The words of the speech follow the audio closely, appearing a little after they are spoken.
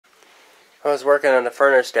I was working on the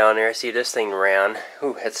furnace down there. I see this thing ran.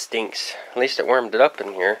 Ooh, it stinks. At least it warmed it up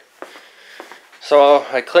in here. So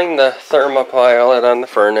I cleaned the thermopile out on the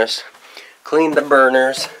furnace, cleaned the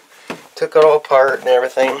burners, took it all apart and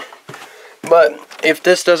everything. But if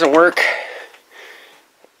this doesn't work,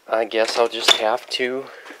 I guess I'll just have to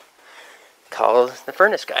call the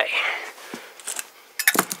furnace guy.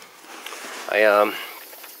 I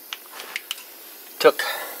took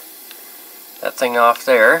that thing off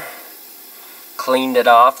there, cleaned it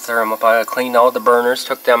off, thermopile, cleaned all the burners,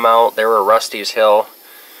 took them out. They were rusty as hell.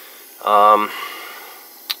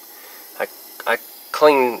 I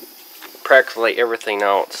cleaned practically everything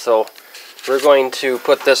out. So we're going to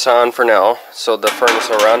put this on for now so the furnace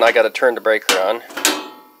will run. I got to turn the breaker on.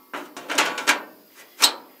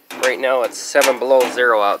 Right now it's 7 below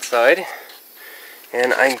zero outside.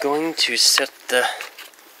 And I'm going to set the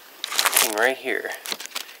thing right here.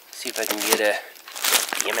 See if I can get a...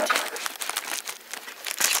 Damn it.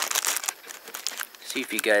 See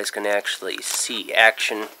if you guys can actually see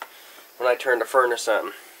action when I turn the furnace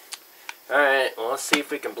on. Alright, well, let's see if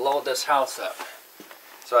we can blow this house up.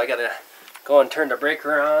 So I gotta go and turn the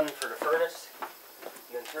breaker on for the furnace, and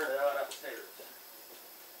then turn it on upstairs.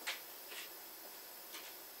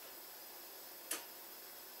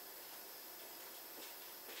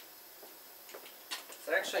 It's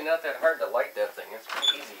actually not that hard to light that thing, it's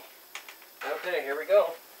pretty easy. Okay, here we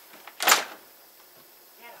go.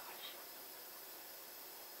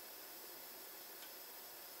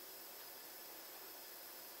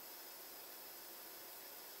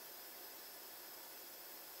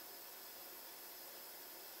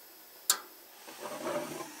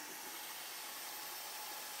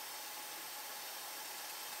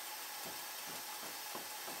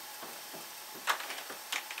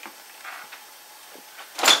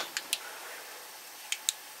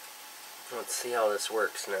 Let's see how this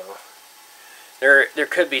works now. There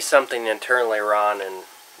could be something internally wrong in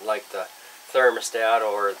like the thermostat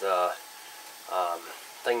or the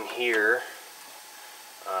thing here.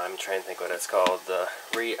 I'm trying to think what it's called. The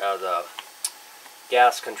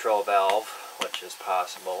gas control valve, which is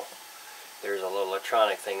possible. There's a little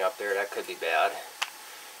electronic thing up there that could be bad.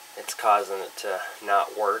 It's causing it to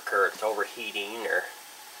not work, or it's overheating, or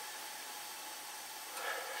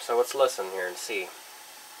so let's listen here and see.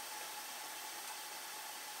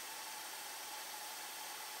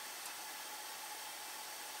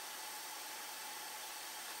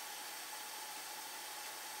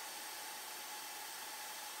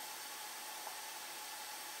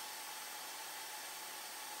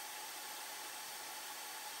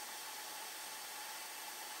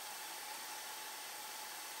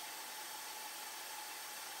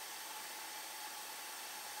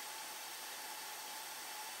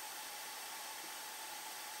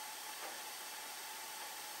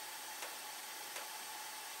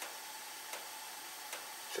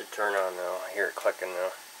 Should turn on now. I hear it clicking now.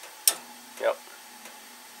 Yep.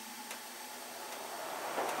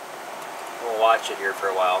 We'll watch it here for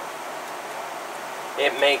a while.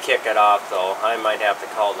 It may kick it off though. I might have to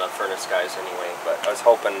call the furnace guys anyway, but I was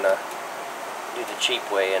hoping to do the cheap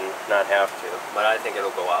way and not have to. But I think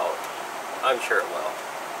it'll go out. I'm sure it will.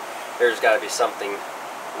 There's got to be something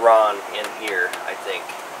wrong in here, I think.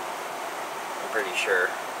 I'm pretty sure.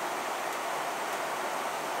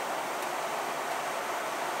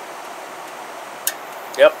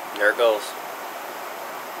 Yep, there it goes.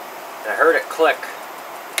 I heard it click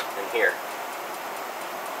in here.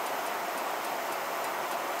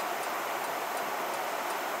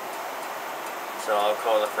 So I'll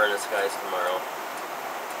call the furnace guys tomorrow.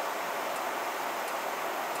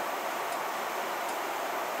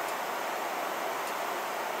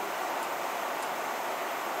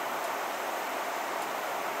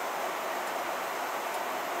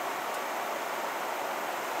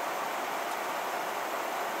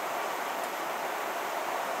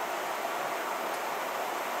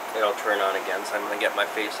 It'll turn on again, so I'm going to get my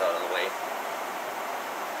face out of the way.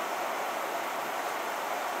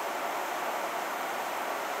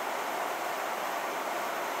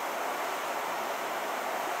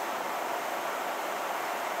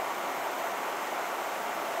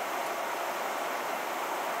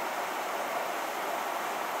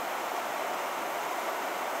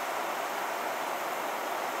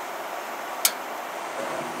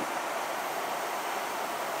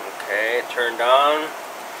 Okay, it turned on.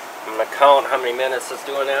 I'm going to count how many minutes it's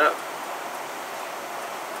doing that.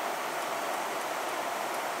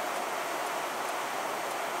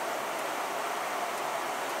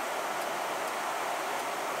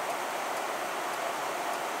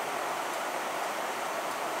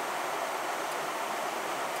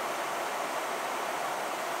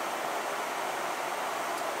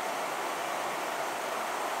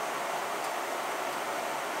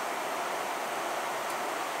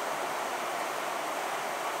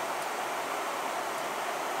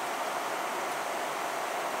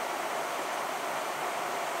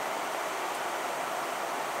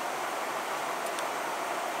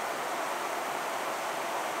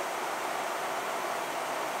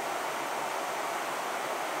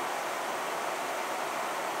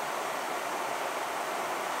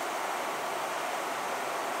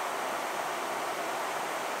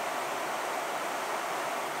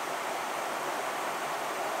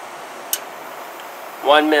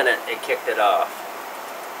 1 minute it kicked it off.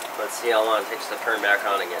 Let's see how long it takes to turn back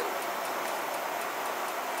on again.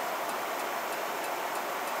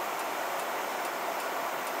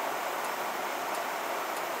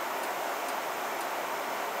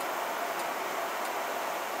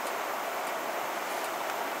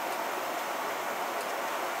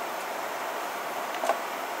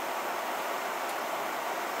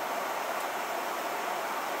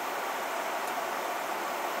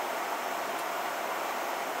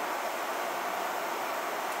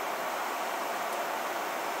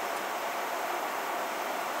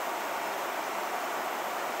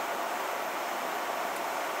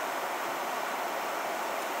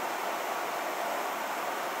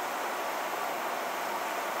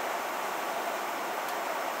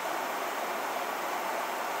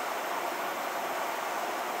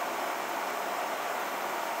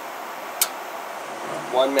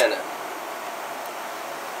 One minute.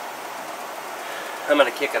 I'm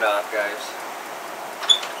gonna kick it off, guys.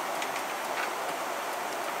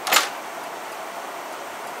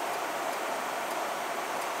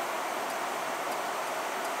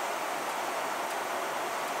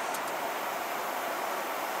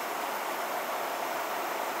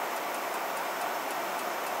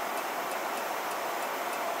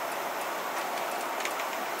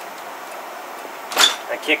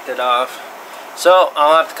 I kicked it off. So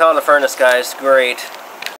I'll have to call the furnace guys. Great.